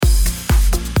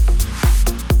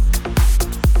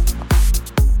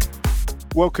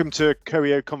Welcome to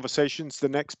Coeo Conversations, the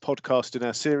next podcast in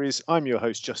our series. I'm your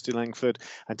host, Justin Langford,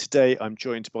 and today I'm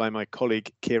joined by my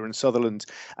colleague, Kieran Sutherland.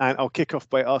 And I'll kick off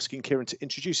by asking Kieran to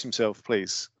introduce himself,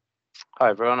 please. Hi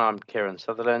everyone, I'm Kieran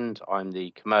Sutherland. I'm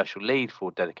the commercial lead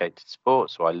for Dedicated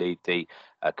Sport, so I lead the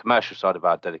commercial side of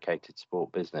our Dedicated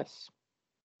Sport business.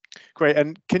 Great.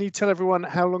 And can you tell everyone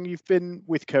how long you've been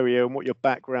with Coeo and what your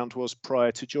background was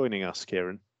prior to joining us,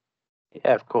 Kieran?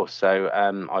 Yeah, of course. So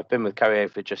I've been with Coeo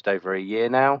for just over a year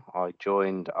now. I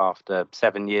joined after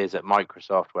 7 years at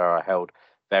Microsoft, where I held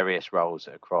various roles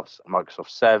across Microsoft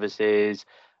services,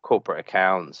 corporate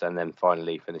accounts, and then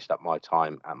finally finished up my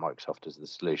time at Microsoft as the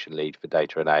solution lead for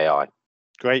data and AI.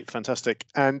 Great, fantastic.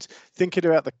 And thinking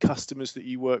about the customers that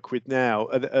you work with now,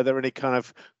 are there any kind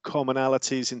of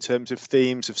commonalities in terms of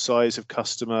themes, of size of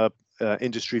customer,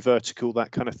 industry vertical,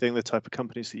 that kind of thing, the type of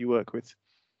companies that you work with?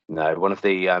 No, one of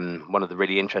the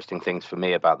really interesting things for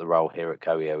me about the role here at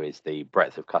Coeo is the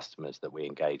breadth of customers that we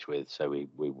engage with. So we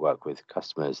work with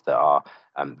customers that are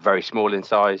very small in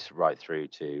size, right through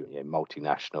to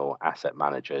multinational asset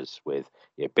managers with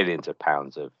billions of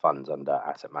pounds of funds under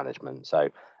asset management. So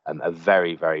a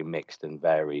very mixed and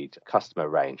varied customer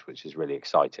range, which is really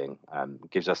exciting.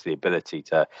 Gives us the ability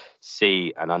to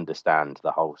see and understand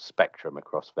the whole spectrum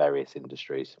across various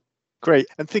industries. Great.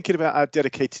 And thinking about our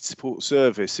dedicated support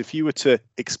service, if you were to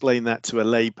explain that to a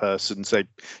layperson, say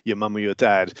your mum or your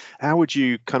dad, how would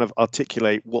you kind of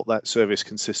articulate what that service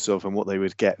consists of and what they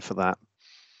would get for that?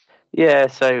 Yeah,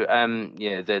 so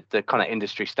the kind of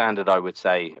industry standard I would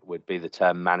say would be the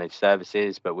term managed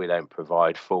services, but we don't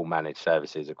provide full managed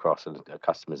services across a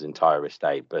customer's entire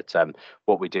estate. But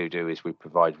what we do is we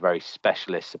provide very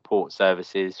specialist support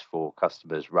services for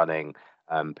customers running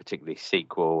particularly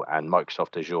SQL and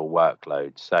Microsoft Azure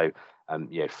workloads. So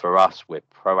for us, we're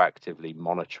proactively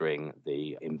monitoring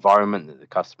the environment that the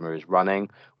customer is running.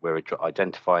 We're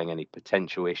identifying any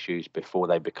potential issues before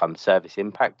they become service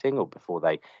impacting or before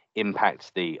they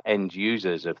impact the end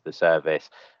users of the service,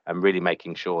 and really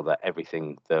making sure that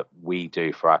everything that we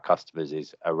do for our customers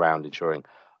is around ensuring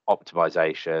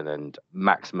optimization and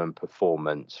maximum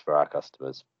performance for our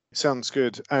customers. Sounds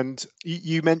good. And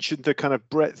you mentioned the kind of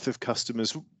breadth of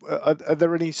customers. Are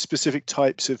there any specific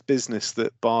types of business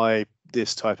that buy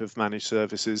this type of managed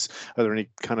services? Are there any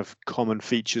kind of common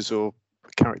features or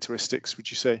characteristics, would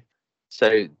you say?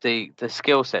 So the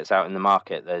skill sets out in the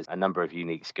market, there's a number of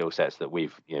unique skill sets that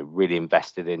we've really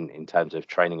invested in terms of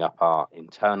training up our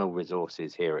internal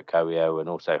resources here at Coeo and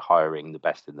also hiring the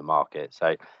best in the market.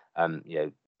 So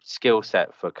skill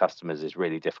set for customers is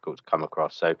really difficult to come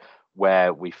across. So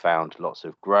where we found lots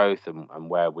of growth and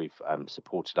where we've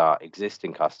supported our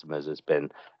existing customers has been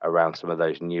around some of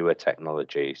those newer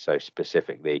technologies. So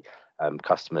specifically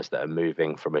customers that are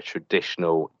moving from a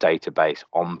traditional database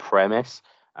on premise,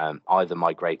 either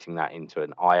migrating that into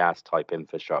an IaaS type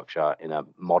infrastructure in a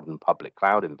modern public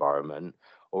cloud environment,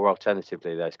 or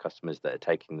alternatively, those customers that are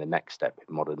taking the next step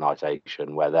in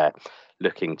modernization, where they're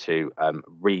looking to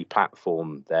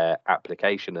re-platform their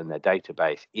application and their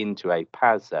database into a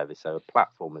PaaS service, so a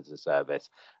platform as a service.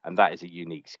 And that is a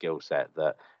unique skill set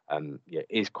that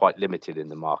is quite limited in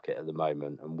the market at the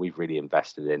moment. And we've really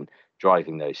invested in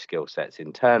driving those skill sets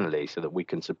internally so that we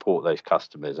can support those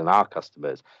customers and our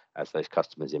customers as those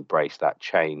customers embrace that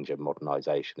change and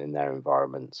modernization in their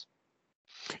environments.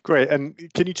 Great. And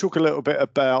can you talk a little bit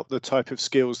about the type of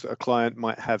skills that a client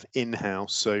might have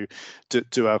in-house? So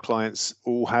do our clients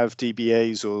all have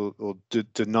DBAs or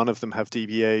do none of them have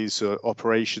DBAs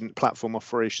or platform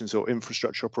operations or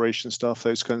infrastructure operations staff,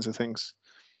 those kinds of things?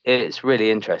 It's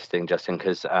really interesting, Justin,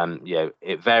 because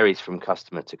it varies from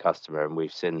customer to customer, and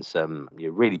we've seen some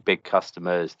really big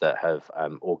customers that have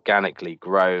organically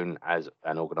grown as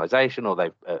an organisation, or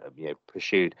they've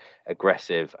pursued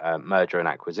aggressive merger and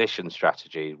acquisition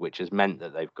strategy, which has meant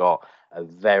that they've got a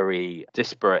very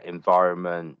disparate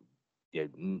environment,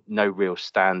 no real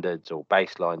standards or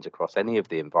baselines across any of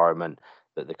the environment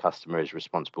that the customer is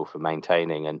responsible for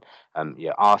maintaining. And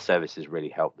our services really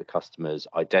help the customers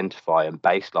identify and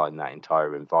baseline that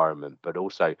entire environment, but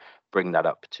also bring that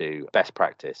up to best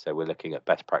practice. So we're looking at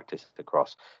best practice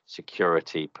across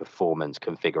security, performance,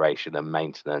 configuration, and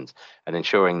maintenance, and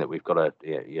ensuring that we've got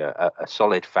a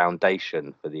solid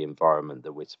foundation for the environment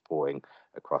that we're supporting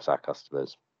across our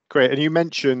customers. Great. And you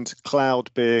mentioned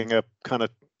cloud being a kind of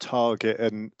target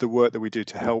and the work that we do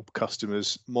to help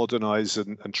customers modernize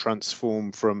and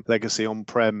transform from legacy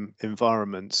on-prem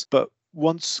environments. But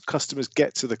once customers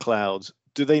get to the cloud,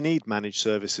 do they need managed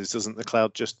services? Doesn't the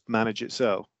cloud just manage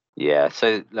itself? Yeah,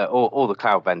 so look, all the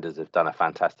cloud vendors have done a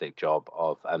fantastic job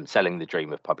of selling the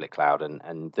dream of public cloud,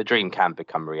 and the dream can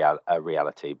become a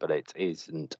reality, but it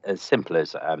isn't as simple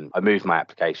as I move my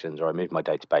applications or I move my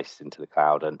databases into the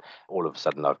cloud, and all of a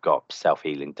sudden I've got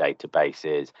self-healing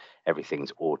databases,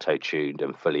 everything's auto-tuned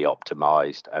and fully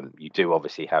optimized. You do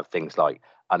obviously have things like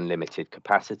unlimited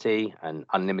capacity and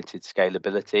unlimited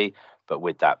scalability, but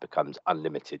with that becomes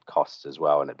unlimited costs as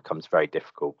well, and it becomes very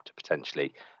difficult to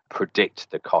potentially predict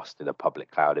the cost in a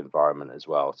public cloud environment as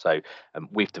well. So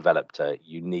we've developed a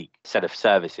unique set of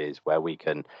services where we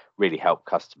can really help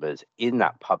customers in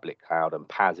that public cloud and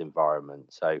PaaS environment.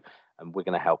 So we're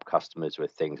going to help customers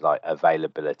with things like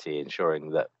availability,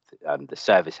 ensuring that the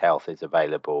service health is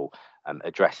available,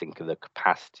 addressing the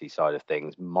capacity side of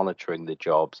things, monitoring the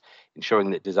jobs,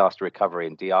 ensuring that disaster recovery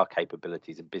and DR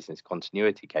capabilities and business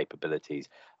continuity capabilities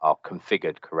are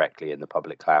configured correctly in the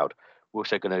public cloud. We're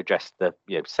also going to address the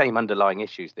same underlying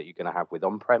issues that you're going to have with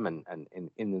on-prem and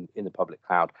in the public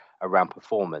cloud around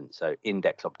performance, so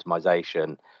index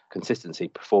optimization, consistency,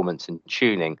 performance, and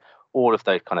tuning, all of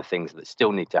those kind of things that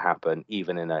still need to happen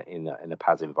even in a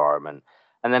PaaS environment.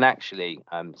 And then actually,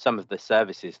 some of the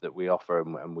services that we offer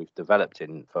and we've developed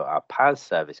in for our PaaS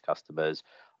service customers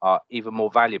are even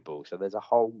more valuable. So there's a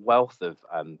whole wealth of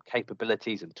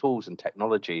capabilities and tools and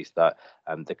technologies that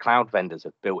the cloud vendors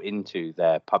have built into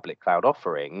their public cloud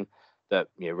offering that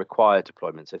require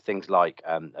deployment. So things like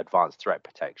advanced threat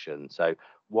protection. So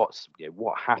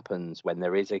what happens when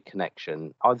there is a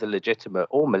connection, either legitimate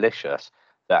or malicious,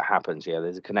 that happens?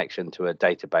 There's a connection to a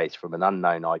database from an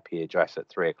unknown IP address at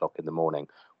 3 o'clock in the morning.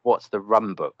 What's the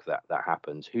run book that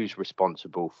happens? Who's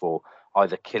responsible for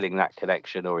either killing that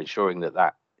connection or ensuring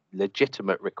that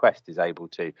legitimate request is able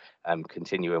to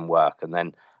continue and work? And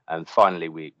then finally,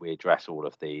 we address all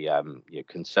of the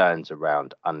concerns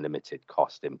around unlimited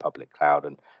cost in public cloud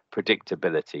and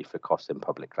predictability for cost in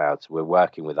public cloud. So we're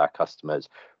working with our customers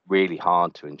really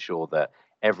hard to ensure that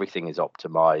everything is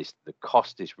optimized, the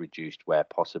cost is reduced where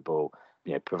possible,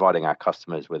 providing our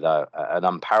customers with an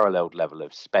unparalleled level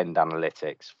of spend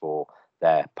analytics for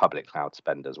their public cloud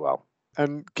spend as well.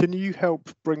 And can you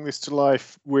help bring this to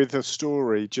life with a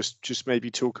story? Just maybe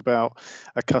talk about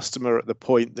a customer at the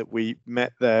point that we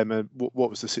met them, and what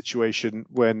was the situation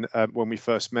when we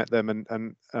first met them,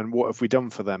 and what have we done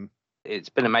for them? It's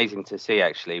been amazing to see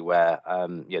actually where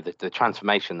the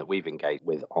transformation that we've engaged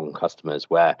with on customers,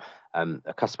 where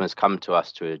customers come to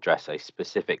us to address a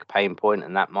specific pain point,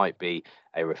 and that might be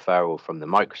a referral from the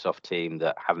Microsoft team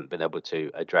that haven't been able to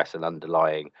address an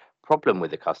underlying problem with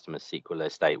the customer's SQL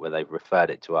estate, where they've referred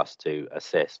it to us to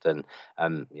assist. And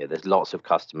there's lots of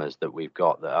customers that we've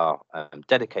got that are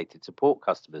dedicated support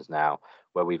customers now,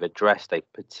 where we've addressed a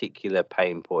particular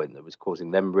pain point that was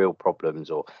causing them real problems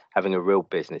or having a real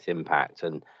business impact.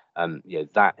 And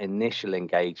that initial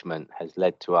engagement has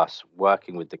led to us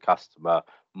working with the customer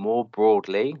more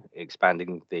broadly,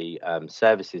 expanding the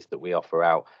services that we offer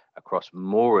out across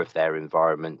more of their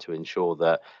environment to ensure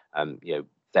that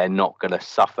they're not going to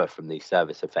suffer from these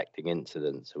service affecting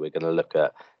incidents. So we're going to look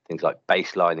at things like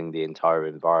baselining the entire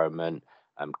environment,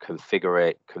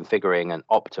 configuring and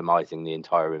optimizing the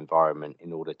entire environment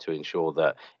in order to ensure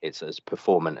that it's as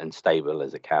performant and stable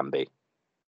as it can be.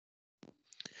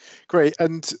 Great.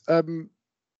 And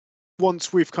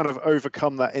once we've kind of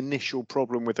overcome that initial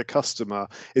problem with the customer,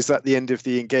 is that the end of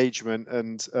the engagement,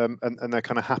 and they're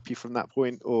kind of happy from that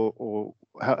point, or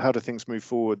how do things move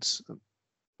forwards?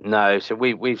 No, so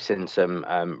we've seen some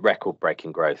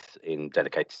record-breaking growth in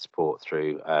dedicated support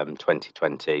through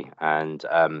 2020, and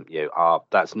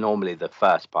that's normally the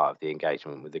first part of the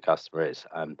engagement with the customer. It's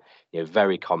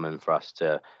very common for us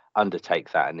to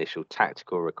undertake that initial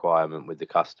tactical requirement with the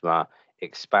customer,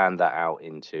 expand that out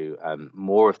into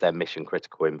more of their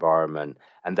mission-critical environment,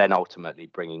 and then ultimately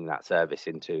bringing that service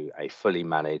into a fully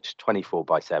managed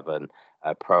 24/7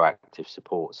 proactive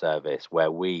support service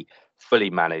where we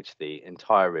fully manage the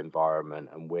entire environment,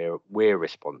 and we're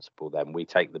responsible. Then we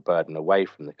take the burden away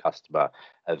from the customer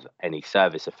of any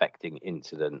service affecting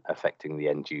incident affecting the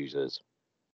end users.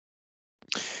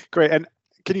 Great. And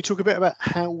can you talk a bit about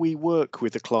how we work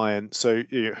with the client? So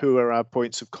who are our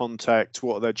points of contact?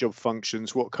 What are their job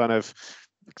functions? What kind of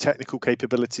technical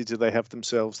capability do they have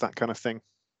themselves? That kind of thing.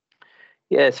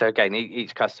 Yeah, so again,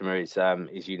 each customer is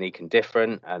unique and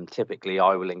different. Typically,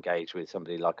 I will engage with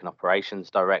somebody like an operations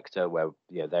director, where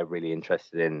they're really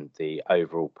interested in the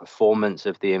overall performance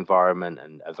of the environment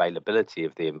and availability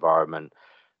of the environment.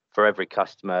 For every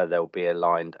customer, there will be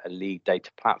aligned a lead data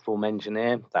platform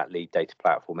engineer. That lead data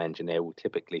platform engineer will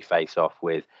typically face off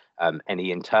with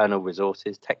any internal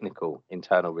resources, technical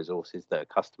internal resources that a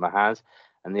customer has.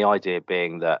 And the idea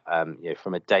being that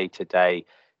from a day-to-day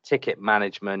ticket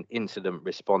management, incident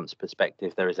response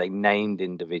perspective, there is a named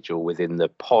individual within the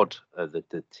pod,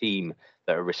 the team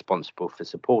that are responsible for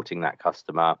supporting that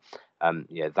customer.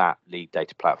 That lead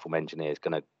data platform engineer is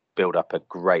going to build up a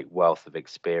great wealth of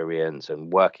experience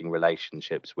and working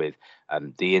relationships with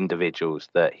the individuals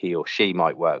that he or she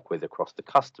might work with across the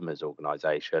customer's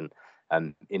organization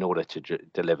in order to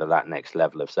deliver that next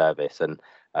level of service.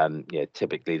 And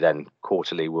typically then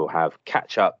quarterly we'll have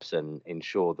catch-ups and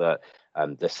ensure that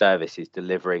the service is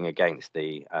delivering against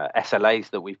the SLAs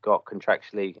that we've got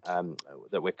contractually,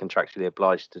 that we're contractually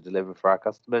obliged to deliver for our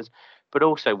customers. But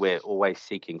also we're always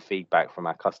seeking feedback from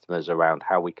our customers around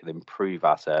how we can improve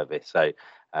our service. So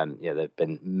there have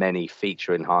been many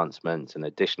feature enhancements and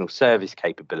additional service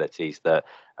capabilities that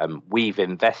we've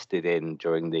invested in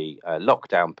during the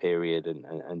lockdown period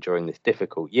and during this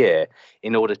difficult year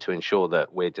in order to ensure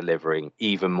that we're delivering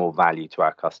even more value to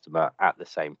our customer at the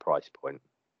same price point.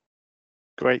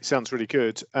 Great, sounds really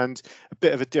good, and a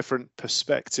bit of a different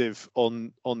perspective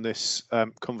on this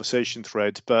conversation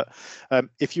thread. But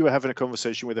if you were having a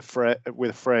conversation with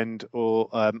a friend or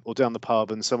down the pub,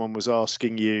 and someone was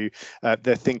asking you,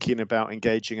 they're thinking about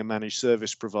engaging a managed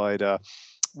service provider,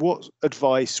 what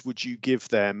advice would you give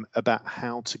them about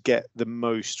how to get the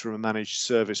most from a managed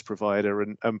service provider,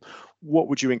 and what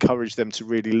would you encourage them to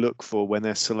really look for when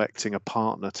they're selecting a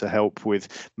partner to help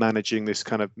with managing this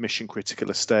kind of mission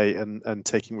critical estate and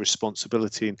taking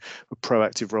responsibility and a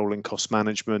proactive role in cost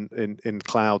management in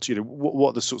cloud? What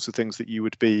are the sorts of things that you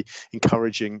would be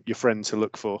encouraging your friend to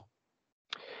look for?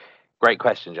 Great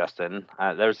question, Justin.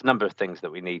 There's a number of things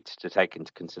that we need to take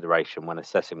into consideration when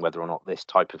assessing whether or not this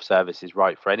type of service is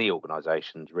right for any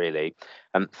organisations, really.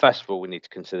 First of all, we need to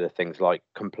consider things like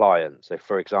compliance. So,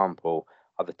 for example,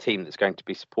 are the team that's going to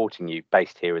be supporting you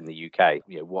based here in the UK?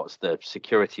 What's the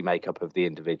security makeup of the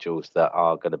individuals that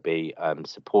are going to be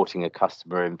supporting a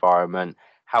customer environment?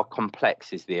 How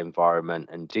complex is the environment,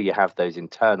 and do you have those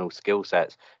internal skill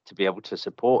sets to be able to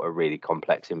support a really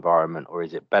complex environment, or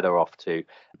is it better off to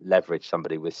leverage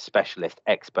somebody with specialist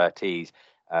expertise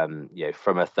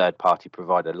from a third-party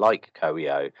provider like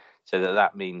Coeo? So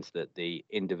that means that the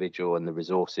individual and the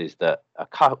resources that a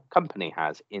company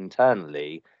has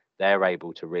internally, they're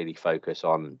able to really focus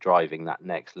on driving that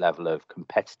next level of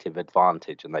competitive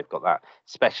advantage, and they've got that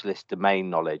specialist domain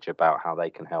knowledge about how they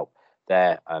can help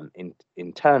their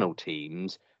internal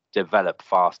teams develop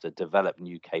faster, develop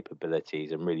new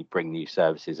capabilities, and really bring new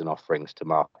services and offerings to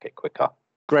market quicker.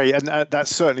 Great, and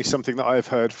that's certainly something that I've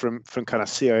heard from kind of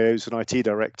CIOs and IT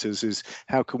directors is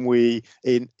how can we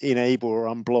enable or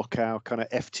unblock our kind of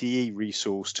FTE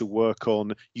resource to work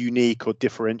on unique or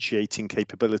differentiating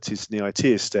capabilities in the IT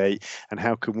estate, and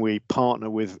how can we partner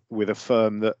with a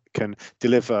firm that can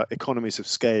deliver economies of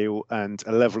scale and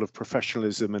a level of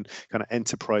professionalism and kind of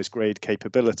enterprise grade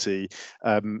capability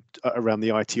around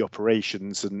the IT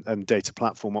operations and data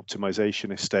platform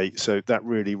optimization estate. So that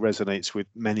really resonates with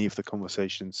many of the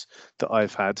conversations that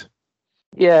I've had.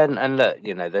 Yeah, and look,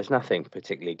 there's nothing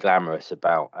particularly glamorous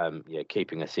about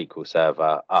keeping a SQL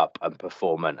server up and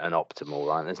performant and optimal,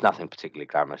 right? There's nothing particularly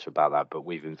glamorous about that, but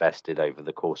we've invested over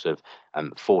the course of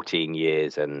 14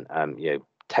 years and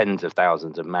tens of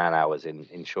thousands of man hours in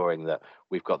ensuring that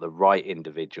we've got the right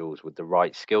individuals with the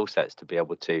right skill sets to be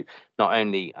able to not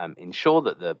only ensure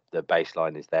that the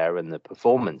baseline is there and the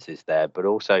performance is there, but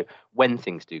also when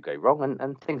things do go wrong,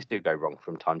 and things do go wrong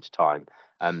from time to time,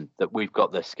 that we've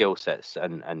got the skill sets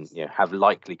and have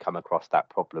likely come across that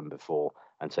problem before,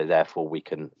 and so therefore we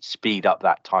can speed up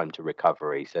that time to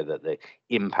recovery so that the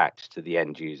impact to the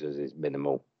end users is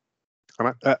minimal.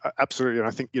 Absolutely, and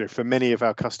I think for many of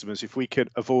our customers, if we could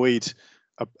avoid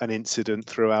an incident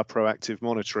through our proactive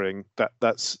monitoring,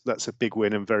 that's a big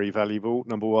win and very valuable.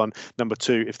 Number one. Number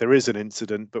two, if there is an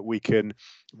incident, but we can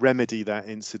remedy that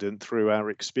incident through our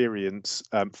experience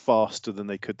faster than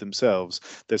they could themselves,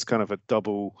 there's kind of a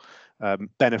double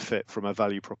benefit from a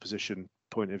value proposition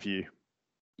point of view.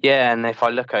 Yeah, and if I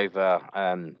look over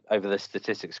the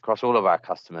statistics across all of our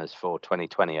customers for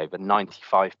 2020, over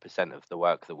 95% of the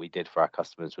work that we did for our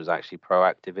customers was actually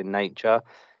proactive in nature.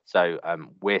 So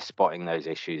we're spotting those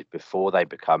issues before they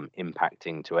become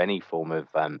impacting to any form of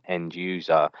end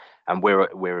user, and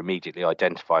we're immediately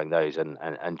identifying those and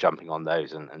jumping on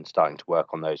those and starting to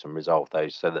work on those and resolve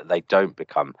those so that they don't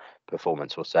become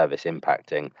performance or service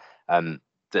impacting.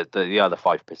 the other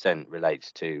 5%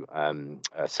 relates to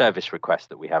service requests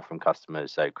that we have from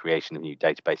customers, so creation of new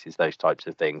databases, those types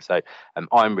of things. So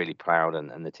I'm really proud,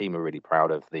 and the team are really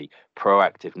proud of the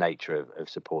proactive nature of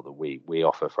support that we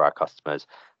offer for our customers.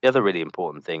 The other really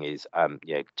important thing is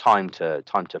time to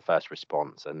first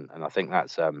response, and I think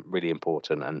that's really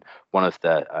important, and one of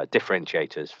the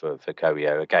differentiators for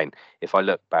Coeo. Again, if I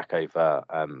look back over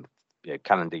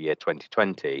calendar year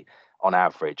 2020, on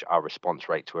average, our response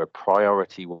rate to a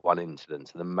priority one incident,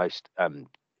 so the most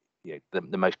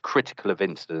the most critical of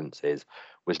incidences,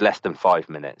 was less than 5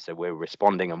 minutes. So we're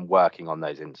responding and working on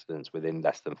those incidents within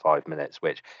less than 5 minutes,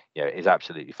 which is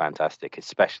absolutely fantastic,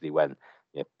 especially when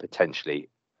potentially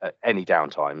any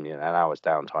downtime, an hour's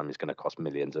downtime is going to cost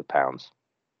millions of pounds.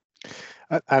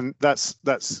 And that's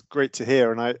great to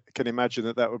hear, and I can imagine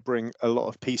that would bring a lot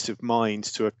of peace of mind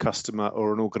to a customer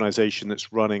or an organization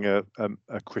that's running a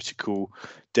critical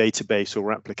database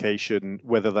or application,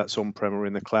 whether that's on-prem or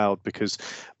in the cloud, because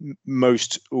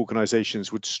most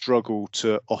organizations would struggle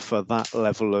to offer that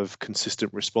level of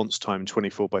consistent response time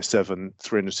 24/7,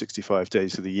 365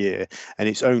 days of the year. And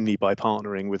it's only by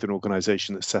partnering with an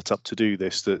organization that's set up to do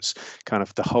this, that's kind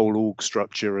of the whole org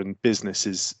structure and business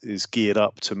is geared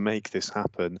up to make this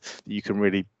happen, that you can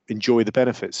really enjoy the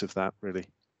benefits of that, really.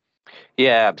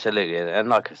 Yeah, absolutely. And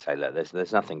like I say, look,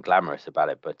 there's nothing glamorous about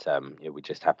it, but we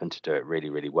just happen to do it really,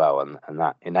 really well, and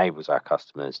that enables our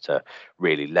customers to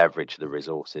really leverage the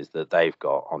resources that they've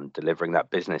got on delivering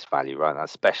that business value, right? That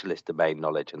specialist domain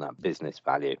knowledge and that business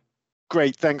value.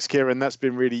 Great, thanks, Kieran. That's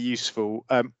been really useful.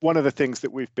 One of the things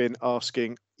that we've been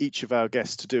asking each of our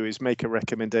guests to do is make a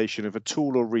recommendation of a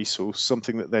tool or resource,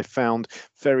 something that they've found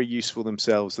very useful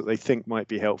themselves that they think might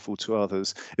be helpful to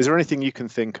others. Is there anything you can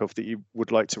think of that you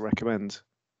would like to recommend?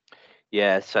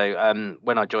 Yeah, so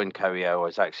when I joined Coeo, I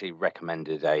was actually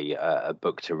recommended a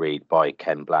book to read by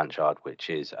Ken Blanchard, which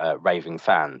is Raving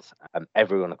Fans.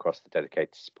 Everyone across the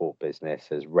dedicated support business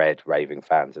has read Raving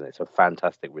Fans, and it's a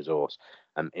fantastic resource.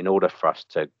 In order for us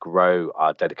to grow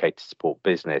our dedicated support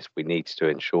business, we need to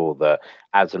ensure that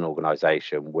as an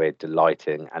organisation, we're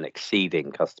delighting and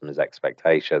exceeding customers'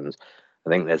 expectations. I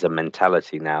think there's a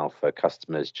mentality now for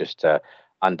customers just to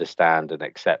understand and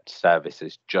accept service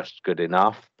is just good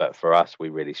enough. But for us, we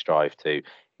really strive to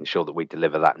ensure that we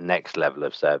deliver that next level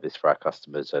of service for our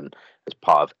customers. And as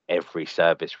part of every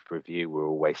service review, we're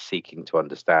always seeking to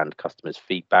understand customers'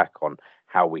 feedback on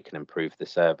how we can improve the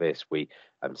service. We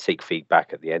seek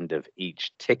feedback at the end of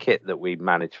each ticket that we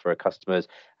manage for our customers.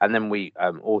 And then we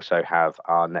also have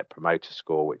our Net Promoter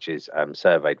Score, which is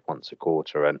surveyed once a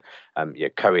quarter. And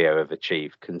Coeo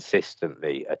have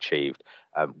consistently achieved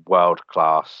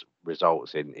world-class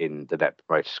results in the Net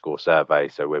Promoter Score survey.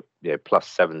 So we're plus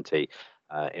 70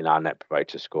 in our Net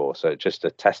Promoter Score. So just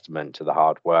a testament to the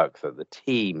hard work that the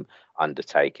team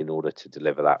undertake in order to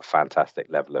deliver that fantastic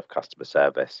level of customer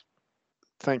service.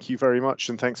 Thank you very much,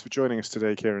 and thanks for joining us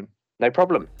today, Kieran. No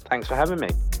problem. Thanks for having me.